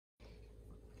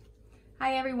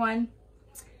Hi everyone.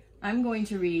 I'm going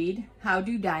to read How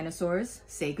Do Dinosaurs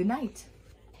Say Goodnight?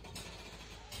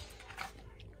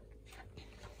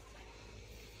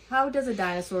 How does a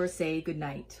dinosaur say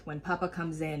goodnight when Papa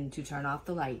comes in to turn off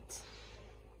the light?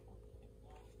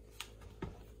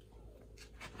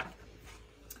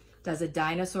 Does a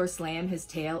dinosaur slam his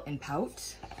tail and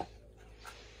pout?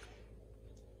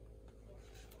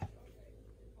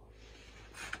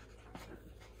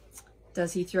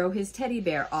 Does he throw his teddy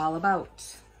bear all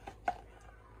about?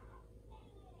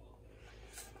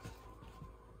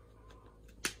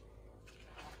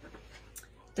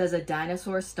 Does a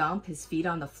dinosaur stomp his feet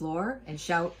on the floor and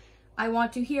shout, "I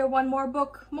want to hear one more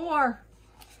book, more"?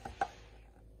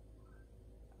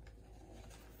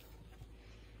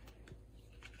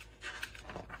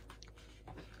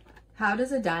 How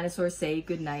does a dinosaur say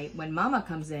goodnight when Mama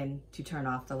comes in to turn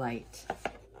off the light?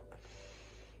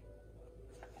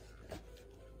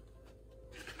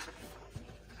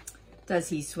 Does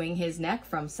he swing his neck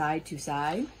from side to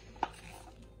side?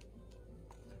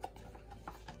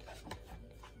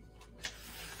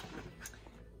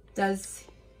 Does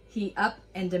he up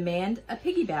and demand a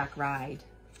piggyback ride?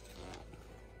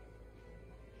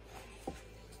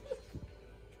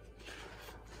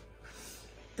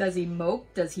 Does he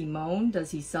mope? Does he moan?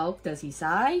 Does he sulk? Does he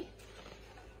sigh?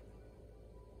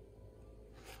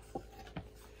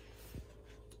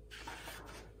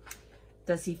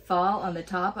 Does he fall on the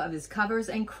top of his covers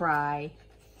and cry?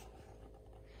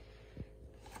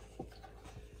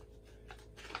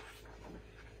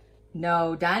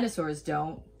 No, dinosaurs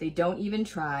don't. They don't even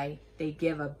try. They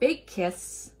give a big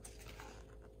kiss.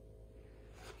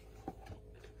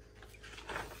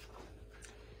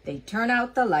 They turn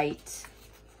out the light.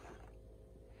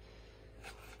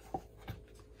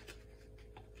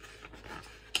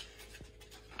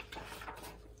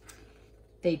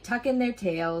 They tuck in their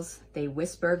tails, they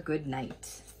whisper good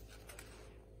night.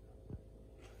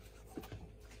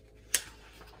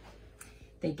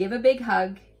 They give a big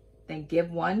hug, then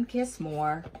give one kiss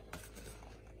more.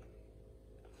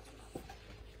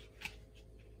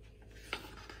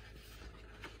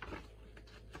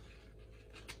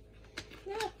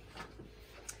 Yeah.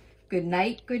 Good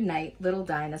night, little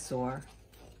dinosaur.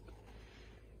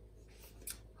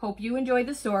 Hope you enjoyed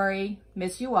the story.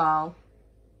 Miss you all.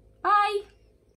 Bye.